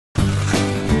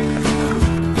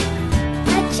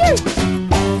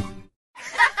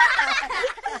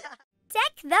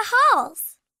the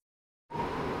halls.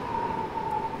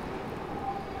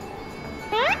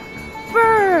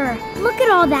 Brr! Look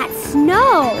at all that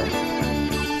snow.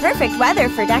 Perfect weather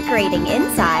for decorating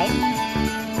inside.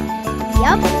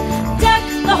 Yup. Deck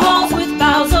the halls with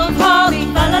boughs of holly,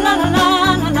 la la la la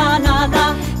la la la la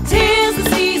la. 'Tis the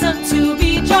season to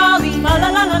be jolly, la la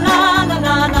la la la la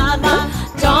la la la.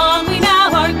 Don we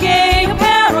now our gay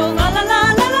apparel, la la la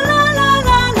la la la la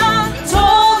la la.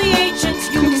 Toll the ancient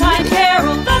Yuletide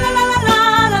carol, la la la la la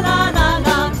la la la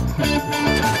la.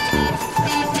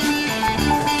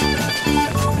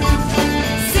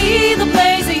 See the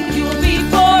blazing Yule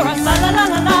before us, la la la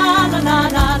la la la la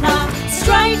la la.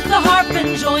 Strike the harp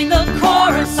and join the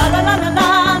chorus, la la la la la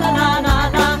la la la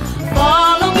la.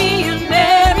 Follow me in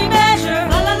merry measure,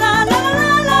 la la la la la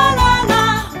la la la.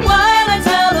 While I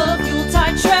tell of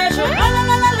Yuletide treasure, la la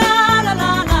la la la la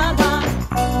la la.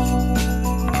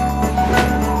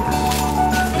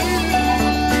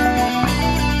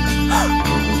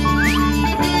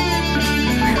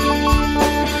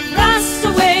 Fast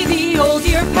away the old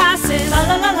year passes, la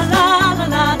la la la la la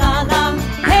la la la.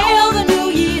 Hail the new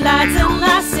ye lads and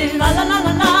lasses, la la la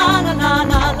la la la la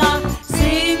la la.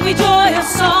 Sing we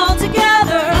joyous all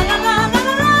together, la la la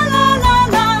la la la la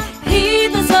la.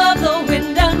 Heedless of the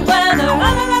wind and weather, la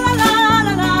la la la la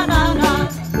la la la la.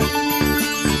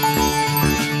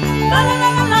 La la la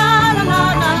la la la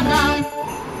la la.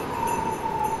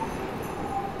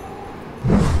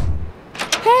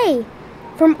 Hey,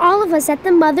 from all of us at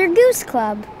the Mother Goose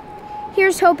Club.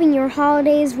 Here's hoping your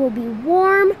holidays will be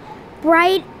warm,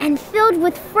 bright, and filled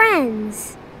with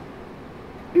friends.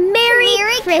 Merry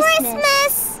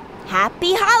Christmas!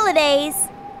 Happy holidays!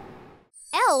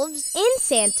 Elves in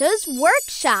Santa's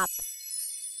workshop.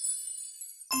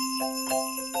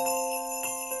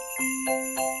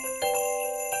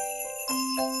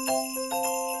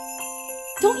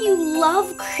 Don't you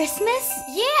love Christmas?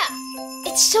 Yeah,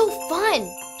 it's so fun.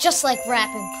 Just like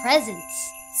wrapping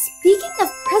presents. Speaking of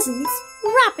presents,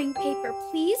 wrapping paper,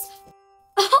 please.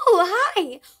 Oh,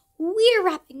 hi. We're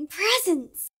wrapping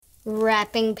presents.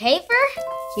 Wrapping paper?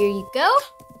 Here you go.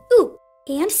 Ooh,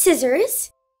 and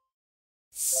scissors.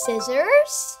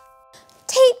 Scissors?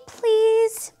 Tape,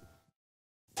 please.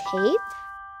 Tape?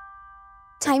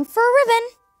 Time for a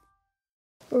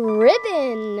ribbon.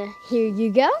 Ribbon. Here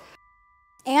you go.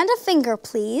 And a finger,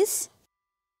 please.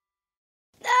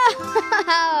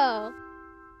 Oh!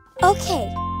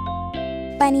 Okay.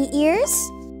 Bunny ears.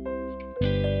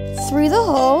 Through the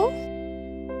hole.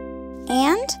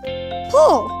 And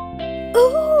pull.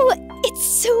 Ooh, it's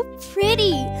so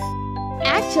pretty.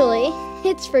 Actually,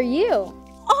 it's for you.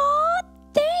 Aw,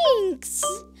 thanks.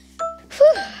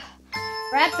 Whew.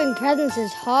 Wrapping presents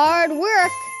is hard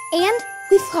work. And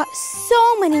we've got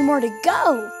so many more to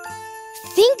go.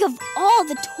 Think of all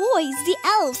the toys the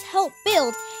elves help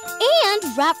build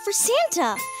and wrap for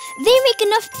Santa. They make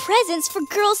enough presents for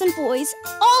girls and boys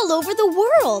all over the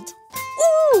world.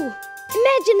 Ooh!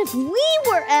 Imagine if we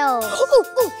were elves.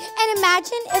 Ooh, and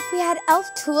imagine if we had elf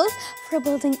tools for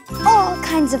building all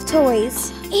kinds of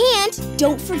toys. And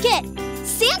don't forget,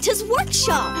 Santa's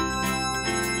workshop.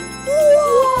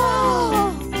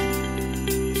 Whoa!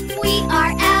 We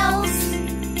are elves.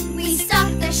 We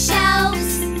stock the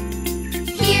shelves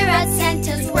here at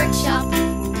Santa's workshop.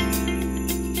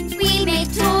 We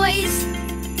make toys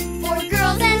for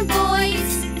girls and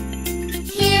boys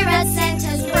here at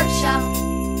Santa's workshop.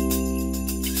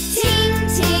 Ting,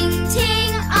 ting,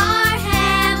 ting, our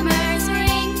hammers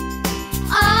ring.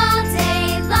 All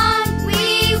day long we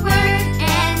work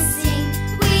and sing.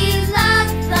 We love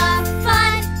the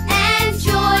fun and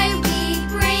joy we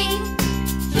bring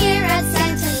here at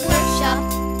Santa's workshop.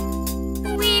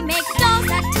 We make dolls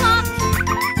that talk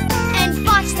and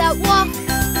bots that walk,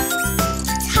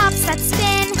 tops that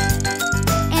spin,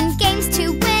 and games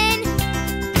to win,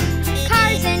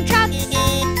 cars and trucks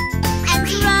and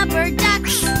rubber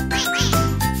ducks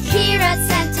here at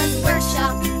Santa's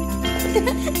workshop.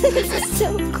 This is so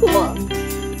cool.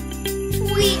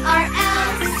 We are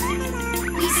elves.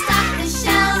 We stock the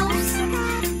shelves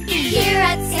here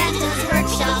at Santa's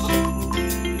workshop.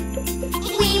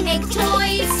 We make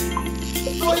toys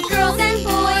for girls and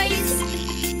boys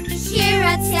here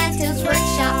at Santa's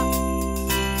workshop.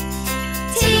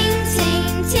 Ting,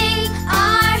 ting, ting,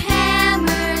 our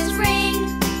hammers ring.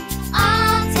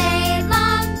 All day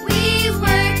long we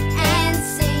work and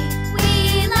sing.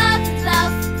 We love the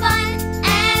fun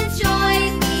and joy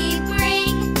we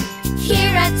bring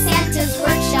here at Santa's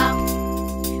workshop.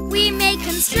 We make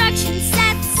construction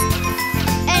sets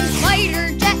and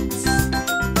fighter jets,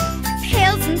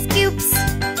 pails and scoops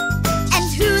and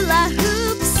hula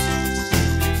hoops,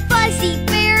 fuzzy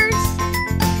bears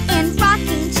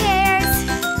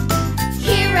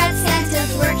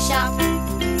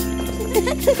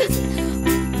We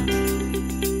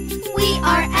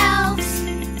are elves.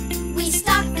 We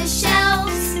stock the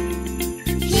shelves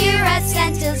here at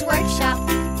Santa's workshop.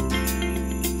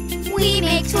 We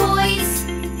make toys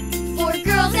for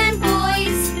girls and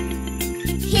boys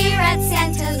here at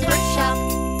Santa's workshop.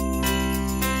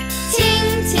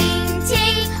 Ting, ting,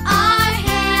 ting, our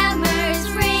hammers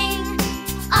ring.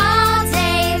 All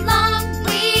day long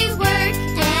we work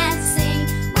and sing.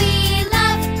 We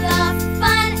love the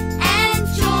fun and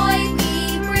joy we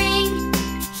bring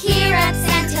here at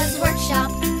Santa's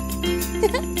workshop.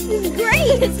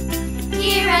 Great!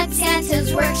 Here at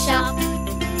Santa's workshop.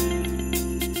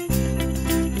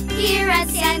 Here at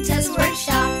Santa's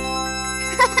workshop.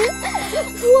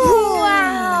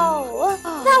 Wow!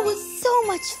 That was so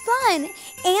much fun!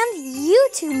 And you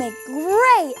two make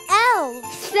great elves!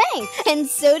 Thanks, and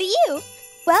so do you.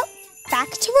 Well, back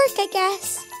to work, I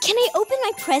guess. Can I open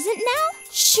my present now?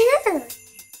 Sure!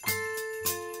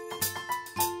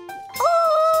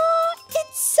 Oh,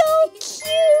 it's so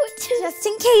cute! Just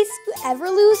in case you ever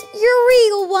lose your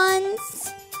real ones.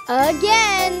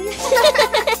 Again!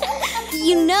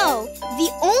 You know,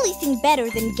 the only thing better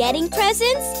than getting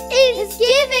presents Is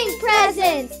giving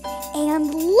presents!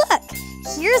 And look,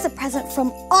 here's a present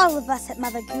from all of us at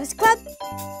Mother Goose Club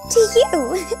to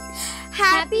you.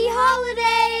 Happy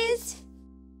holidays!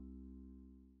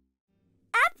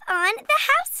 up on the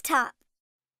housetop.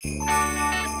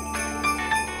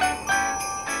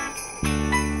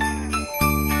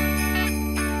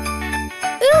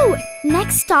 Ooh!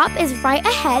 Next stop is right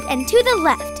ahead and to the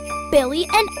left. Billy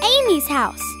and Amy's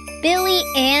house. Billy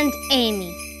and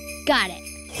Amy. Got it.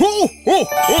 Ho, ho,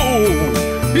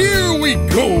 ho! Here we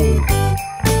go!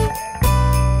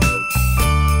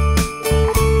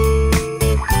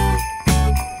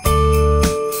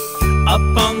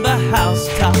 Up on the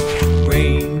housetop,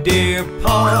 reindeer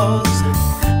paws.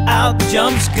 Out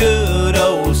jumps good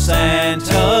old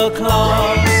Santa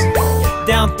Claus.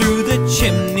 Down through the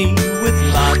chimney with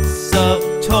lots of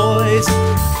toys.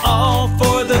 All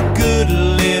for the good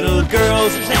little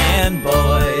girls and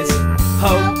boys.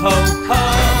 Ho, ho, ho,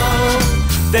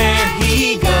 there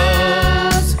he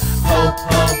goes. Ho,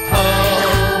 ho,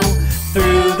 ho,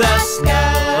 through the snow.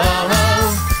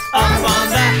 Up on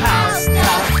the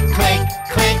housetop, click,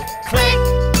 click, click.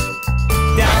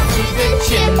 Down through the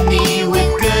chimney with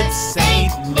good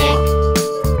Saint Nick.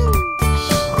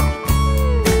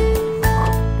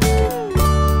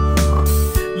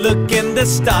 Look in the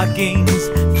stockings,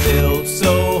 filled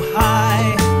so high.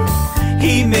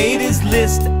 He made his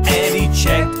list and he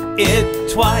checked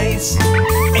it twice.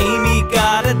 Amy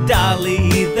got a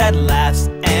dolly that laughs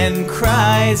and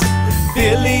cries.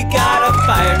 Billy got a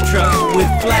fire truck with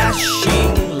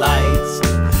flashing lights.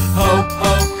 Ho,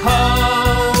 ho,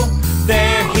 ho,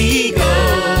 there he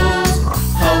goes.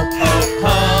 Ho, ho,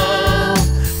 ho,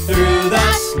 through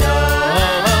the snow.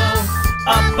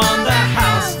 Up on the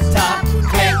housetop,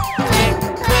 click, click,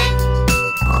 click.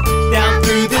 Down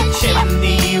through the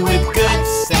chimney with good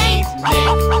Saint Nick.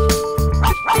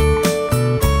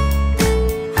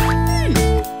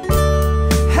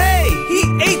 Hey, he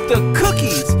ate the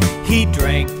cookies. He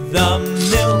drank the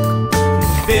milk.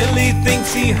 Billy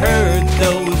thinks he heard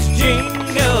those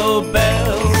jingle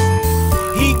bells.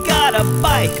 He got a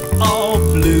bike all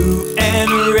blue and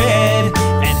red.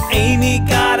 And Amy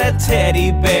got a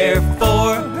teddy bear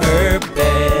for her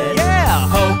bed. Yeah,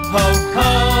 ho, ho,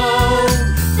 ho,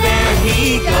 there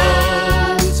he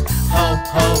goes. Ho,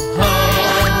 ho, ho,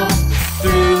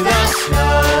 through the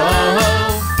snow.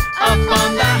 Up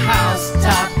on the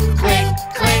housetop, click,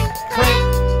 click, click.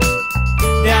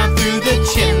 Down through the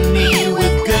chimney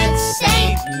with good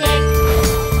Saint Nick.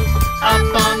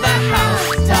 Up on the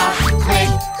housetop,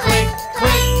 click, click,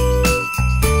 click.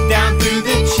 Down through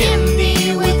the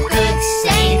chimney with good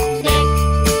Saint Nick.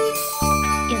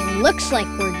 It looks like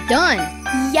we're done.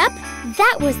 Yep,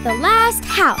 that was the last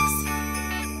house.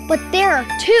 But there are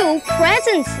 2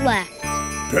 presents left.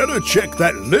 Better check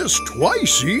that list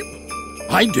twice, Eep.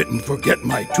 I didn't forget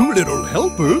my 2 little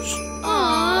helpers.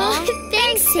 Aww,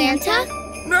 thanks, Santa.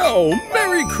 Now,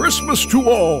 Merry Christmas to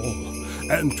all,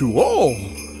 and to all,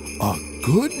 a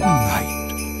good night.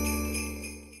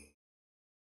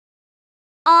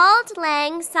 Auld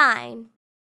Lang Syne.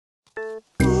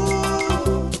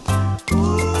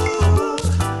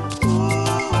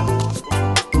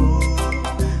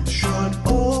 Should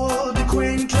old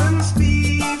acquaintance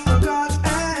be forgot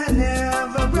and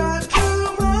never brought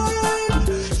to mind?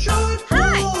 Should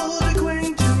old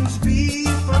acquaintance be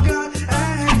forgot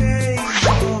and age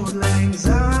old lang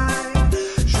syne?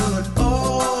 Should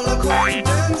old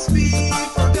acquaintance be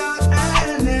forgot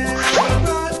and never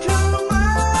brought to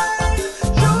mind?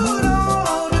 Should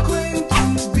old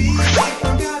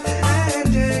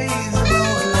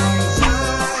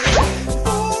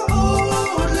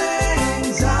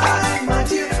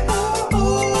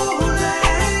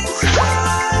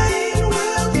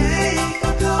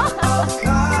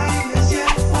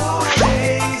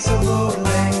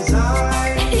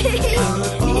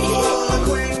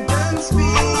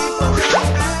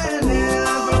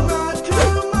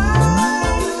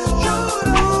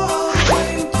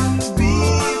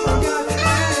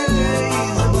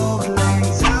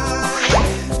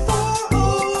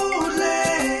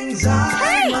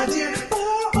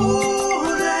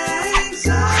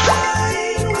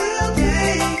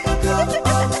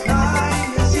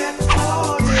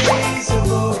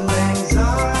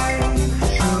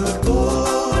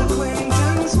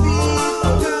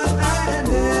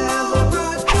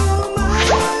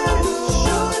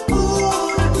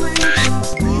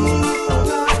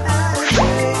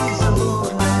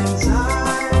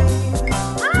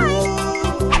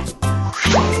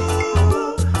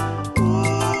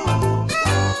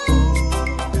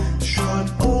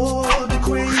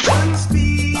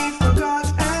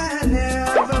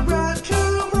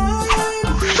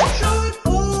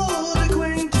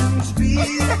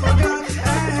forgot,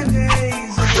 and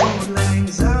days of old lang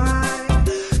syne.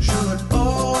 Should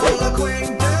old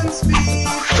acquaintance be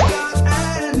forgot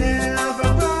and never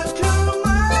brought to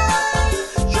mind?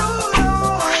 Should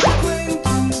old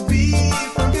acquaintance be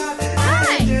forgot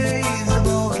and days of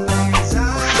old lang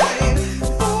syne?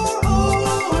 For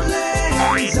old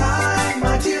lang syne,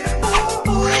 my dear,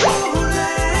 for old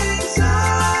lang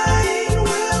syne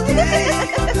will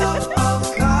take a cup of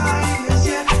kindness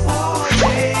yet for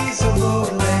days of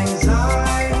old lang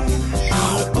syne.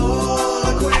 Should old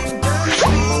acquaintance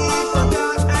be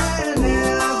forgot and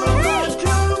never brought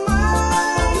to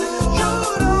mind?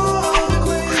 Should old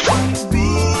acquaintance be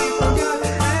forgot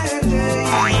and days of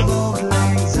old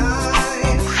lang syne?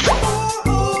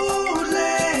 For old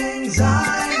lang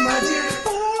syne, my dear,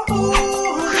 for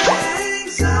old lang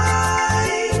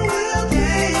syne will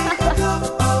take a cup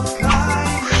of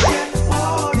kindness yet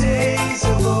for days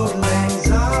of old lang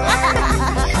syne.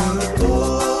 Should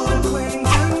old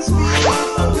acquaintance be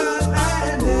forgot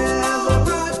and never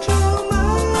brought to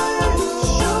mind?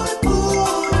 Should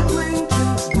old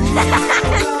acquaintance be forgot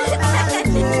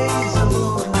and days of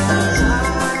old lang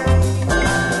syne?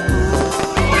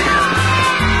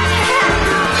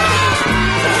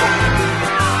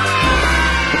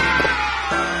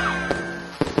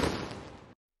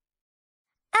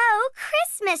 Oh,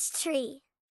 Christmas tree.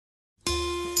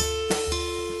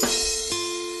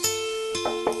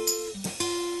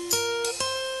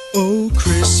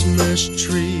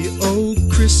 Oh,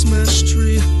 Christmas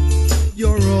tree,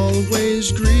 you're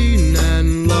always green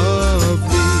and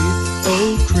lovely.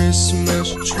 Oh, Christmas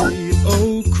tree,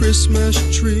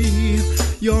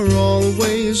 you're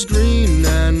always green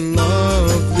and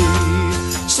lovely.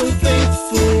 So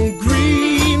faithful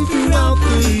green throughout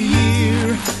the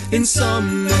year, in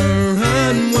summer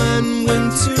and when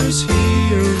winter's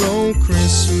here. Oh,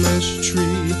 Christmas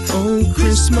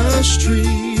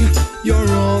tree,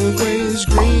 you're always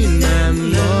green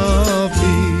and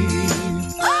lovely.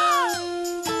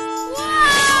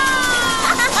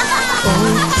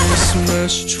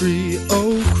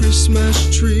 Oh, Christmas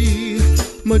tree,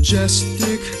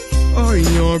 majestic are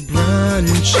your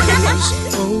branches.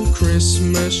 Oh,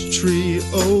 Christmas tree,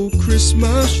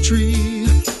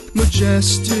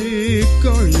 majestic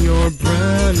are your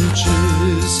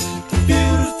branches.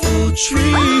 Beautiful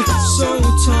tree, so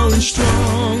tall and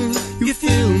strong, you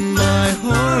fill my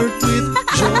heart with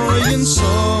joy and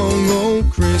song. Oh,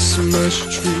 Christmas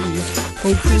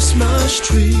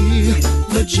tree,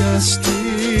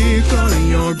 majestic are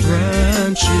your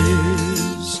branches.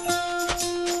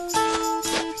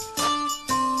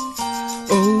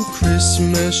 Oh,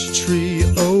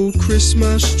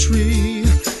 Christmas tree,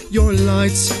 your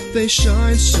lights, they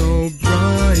shine so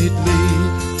brightly.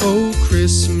 Oh,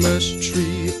 Christmas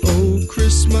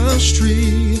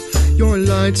tree, your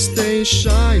lights, they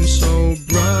shine so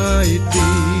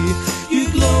brightly. You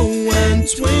glow and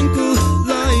twinkle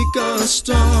like a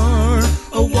star,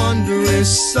 a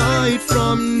wondrous sight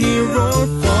from near or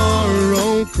far.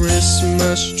 Oh,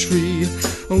 Christmas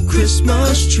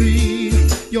tree,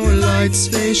 your lights,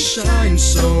 they shine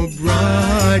so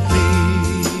brightly.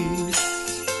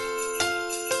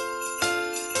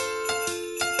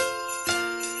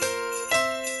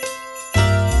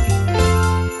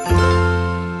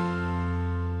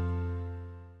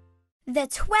 The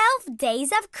 12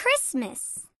 Days of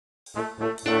Christmas.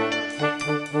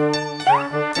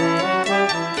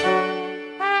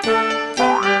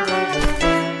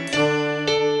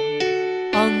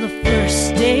 On the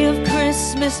first day of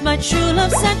Christmas, my true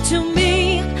love sent to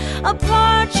me a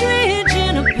partridge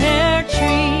in a pear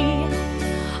tree.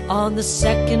 On the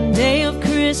second day of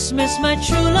Christmas, my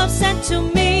true love sent to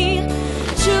me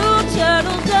 2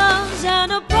 turtle doves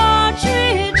and a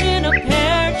partridge in a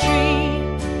pear tree.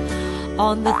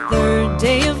 On the third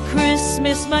day of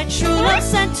Christmas, my true love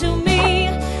sent to me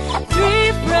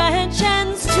 3 French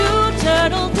hens, 2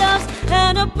 turtle doves,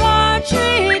 and a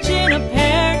partridge in a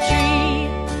pear tree.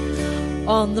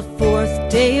 On the fourth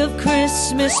day of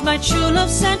Christmas, my true love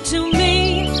sent to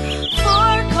me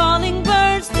 4 calling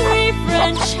birds, 3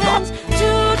 French hens, 2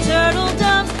 turtle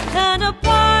doves, and a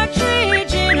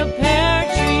partridge in a pear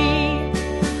tree.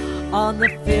 On the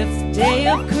fifth day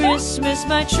of Christmas,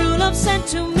 my true love sent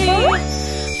to me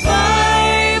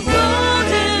 5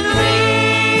 golden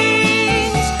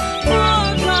rings,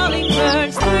 4 calling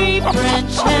birds, 3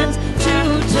 French hens,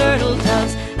 2 turtle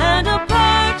doves, and a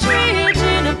partridge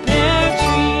in a pear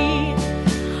tree.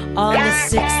 On the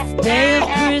sixth day of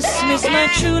Christmas, my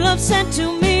true love sent to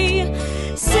me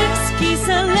 6 geese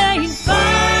a-laying,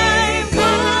 5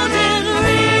 golden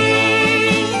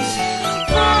rings,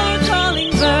 4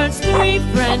 calling birds, 3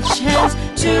 French hens,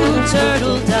 2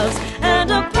 turtle doves, and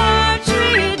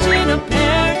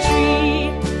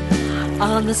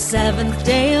the 7th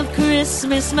day of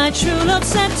Christmas, my true love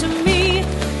sent to me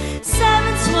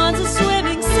 7 swans a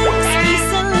swimming, 6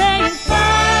 geese a laying,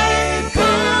 5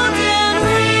 golden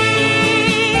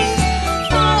rings,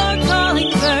 4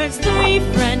 calling birds, 3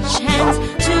 French hens,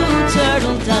 2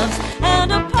 turtle doves,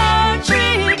 and a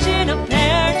partridge in a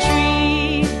pear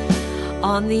tree.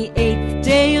 On the 8th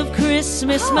day of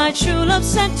Christmas, my true love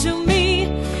sent to me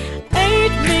 8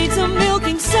 maids a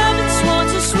milking, 7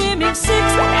 swans a swimming, 6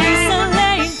 geese a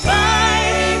laying,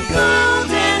 5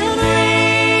 golden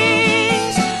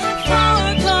rings,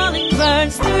 4 calling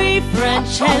birds, 3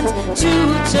 French hens, 2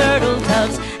 turtle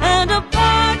doves, and a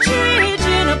partridge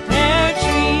in a pear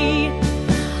tree.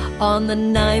 On the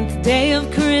 9th day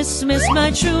of Christmas,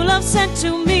 my true love sent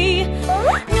to me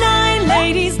 9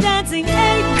 ladies dancing,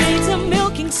 8 maids a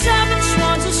milking, 7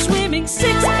 swans a swimming, 6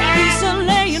 geese a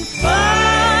laying,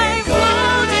 5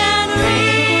 golden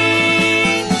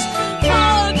rings,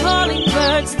 4 calling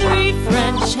birds, 3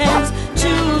 French hens,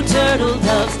 2 turtle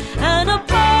doves, and a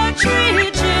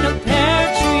partridge in a pear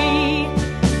tree.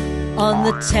 On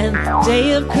the 10th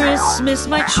day of Christmas,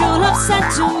 my true love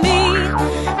sent to me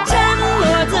 10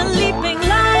 lords a leaping,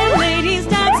 9 ladies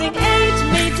dancing,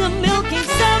 8 maids a milking,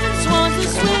 7 swans a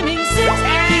swimming, 6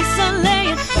 geese a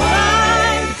laying,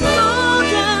 5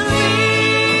 golden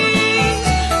rings,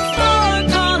 4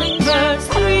 calling birds,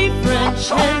 3 French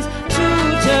hens, 2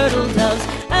 turtle doves,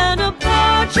 and a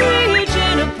partridge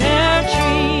in a pear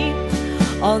tree.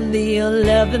 On the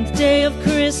 11th day of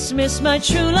Christmas, my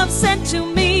true love sent to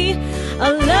me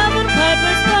 11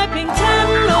 pipers piping,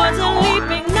 10 lords a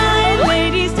leaping, 9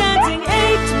 ladies dancing,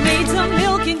 8 maids a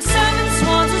milking, 7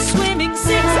 swans a swimming, 6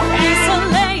 geese a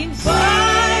laying,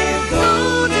 5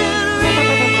 golden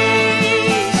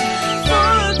rings,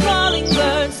 4 calling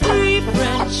birds, 3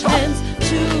 French hens,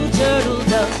 2 turtle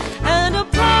doves, and a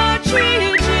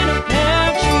partridge in a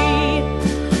pear tree.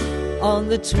 On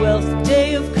the 12th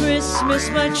day of Christmas,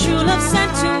 my true love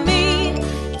sent to me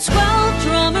 12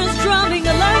 drummers drumming,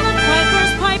 11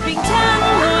 pipers piping, 10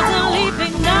 lords a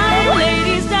leaping, 9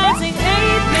 ladies dancing, 8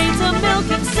 maids a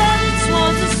milking, 7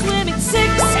 swans a swimming, 6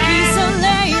 geese a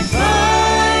laying,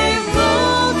 5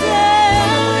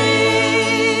 golden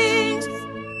rings,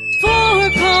 4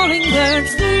 calling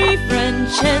birds, 3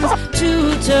 French hens,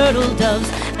 2 turtle doves,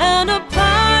 and a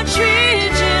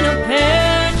partridge in a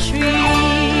pear tree.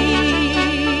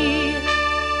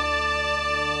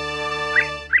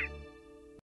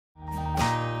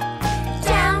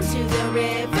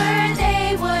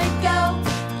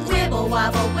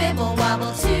 Wibble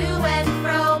wobble to and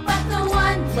fro, but the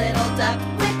one little duck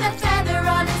with the feather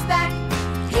on his back,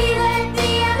 he led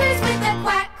the others with a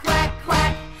quack, quack,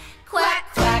 quack, quack,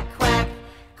 quack, quack,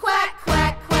 quack,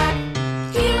 quack, quack.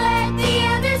 He led the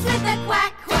others with a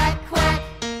quack, quack, quack.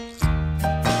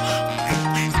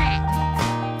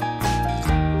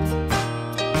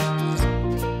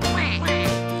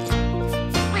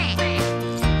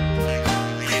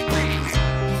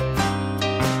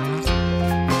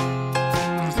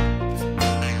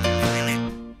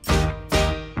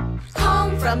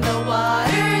 From the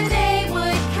water they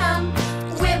would come,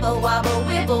 wibble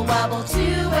wobble to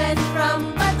and from.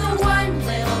 But the one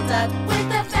little duck with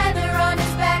the feather on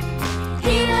his back,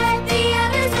 he led the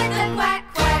others with a quack,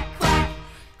 quack, quack,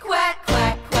 quack,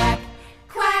 quack, quack,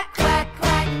 quack, quack,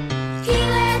 quack. He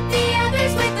led the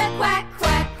others with a quack,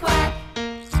 quack, quack.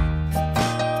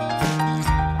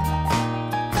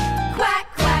 Quack,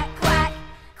 quack, quack,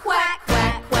 quack,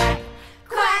 quack, quack,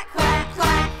 quack, quack,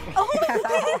 quack. Oh,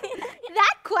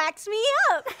 that quacks me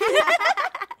up.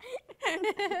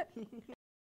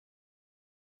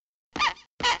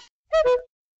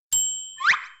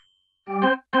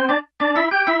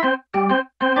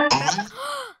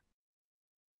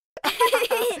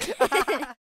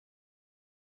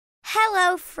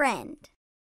 Hello, friend.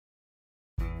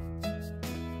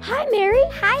 Hi, Mary.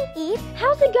 Hi, Eep.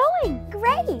 How's it going?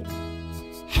 Great.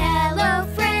 Hello,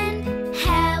 friend.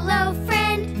 Hello,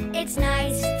 friend. It's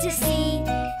nice to see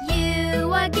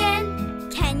you again.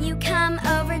 Can you come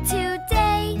over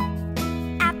today?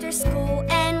 After school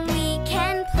and we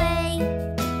can play.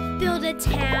 Build a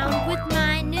town with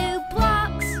my new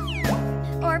blocks,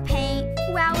 or paint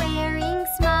while wearing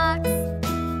smocks.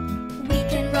 We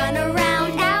can run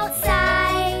around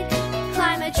outside,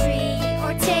 climb a tree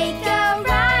or take a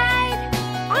ride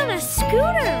on a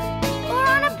scooter or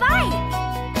on a bike.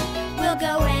 We'll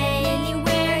go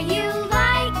anywhere you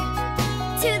like.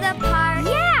 To the park,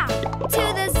 yeah. To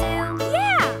the zoo,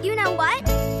 yeah. You know what?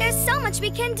 There's so much we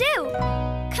can do.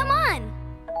 Come on.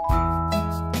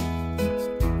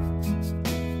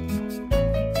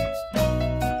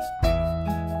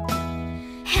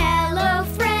 Hello,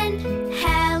 friend.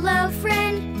 Hello,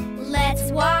 friend.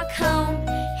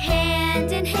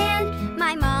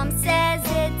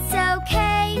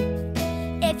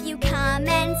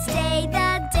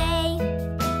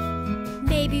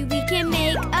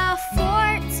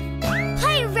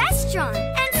 restaurant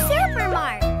and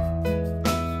supermarket.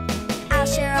 I'll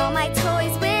share all my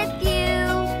toys with you,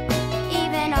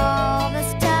 even all the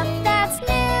stuff that's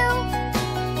new.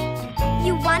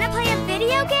 You wanna play a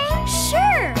video game?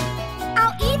 Sure!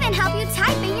 I'll even help you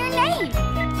type in your name.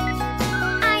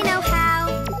 I know how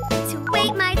to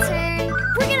wait my turn.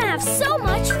 We're gonna have so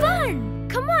much fun!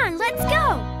 Come on, let's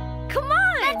go! Come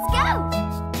on! Let's go!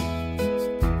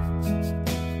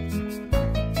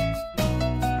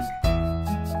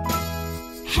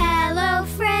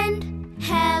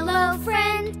 Hello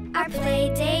friend, our play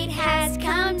date has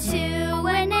come to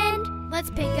an end. Let's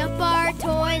pick up our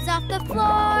toys off the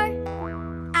floor.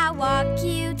 I'll walk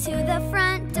you to the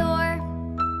front door.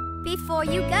 Before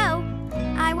you go,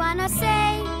 I wanna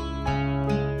say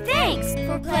thanks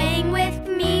for playing with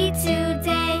me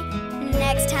today.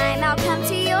 Next time I'll come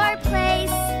to your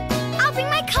place. I'll bring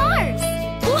my cars.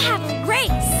 We'll have a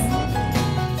race!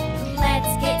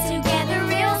 Let's get together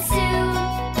real soon.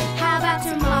 How about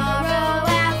tomorrow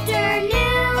afternoon?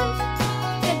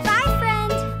 Goodbye,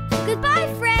 friend. Goodbye,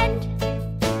 friend.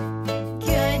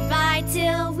 Goodbye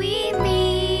till we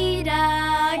meet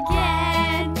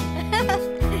again.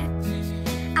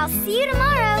 I'll see you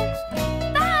tomorrow.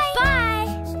 Bye. Bye.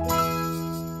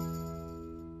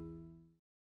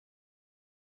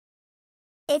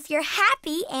 If you're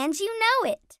happy and you know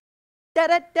it. Da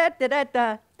da da da da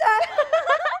da.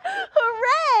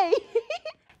 Hooray!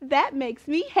 That makes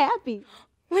me happy.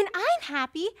 When I'm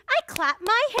happy, I clap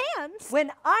my hands.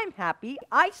 When I'm happy,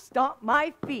 I stomp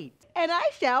my feet. And I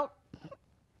shout,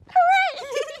 Hooray!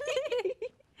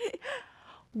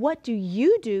 what do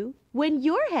you do when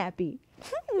you're happy?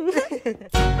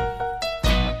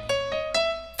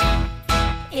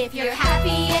 If you're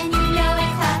happy and you know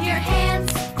it, clap your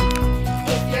hands.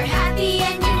 If you're happy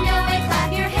and you know it,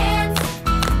 clap your hands.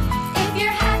 If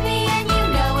you're happy and you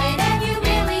know it and you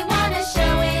really want to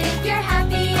show it. If you're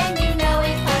happy and you know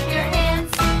it, clap your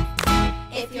hands.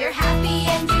 If you're happy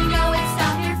and you know it,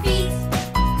 stomp your feet.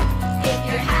 If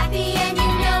you're happy and you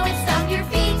know it, stomp your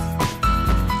feet.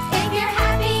 If you're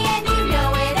happy and you know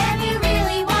it and you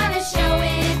really want to show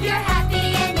it. If you're happy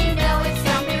and you know it,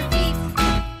 stomp your feet.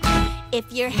 If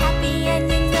you're happy and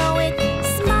you know it,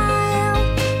 smile.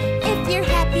 If you're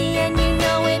happy and you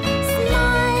know it,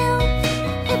 smile.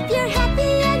 If you're happy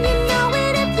and you know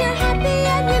it, if you're happy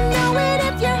and you know it,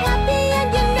 if you're happy and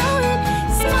you know it,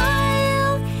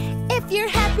 smile. If you're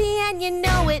happy and you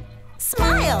know it,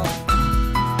 smile.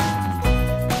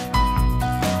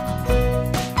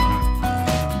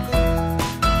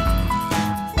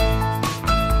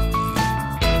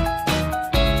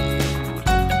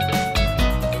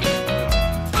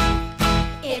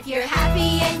 If you're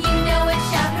happy and you know it,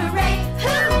 shout hooray,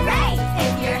 hooray.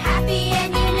 If you're happy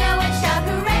and you know it, shout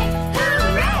hooray,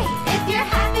 hooray. If you're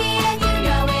happy and you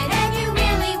know it and you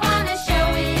really want to show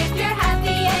it. If you're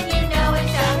happy and you know it,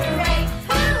 shout hooray,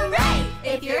 hooray.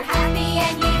 If you're happy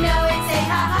and you know it, say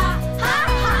ha ha, ha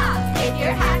ha. If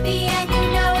you're happy and you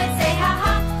know it, say ha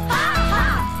ha, ha ha.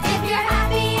 If you're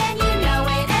happy and you know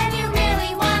it and you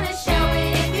really want to show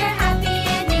it. If you're happy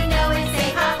and you know it, say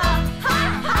ha ha, ha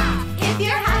ha. If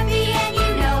you're happy and you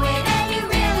know it and you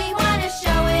really want to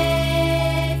show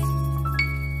it.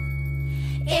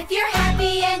 If you're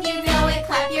happy and you know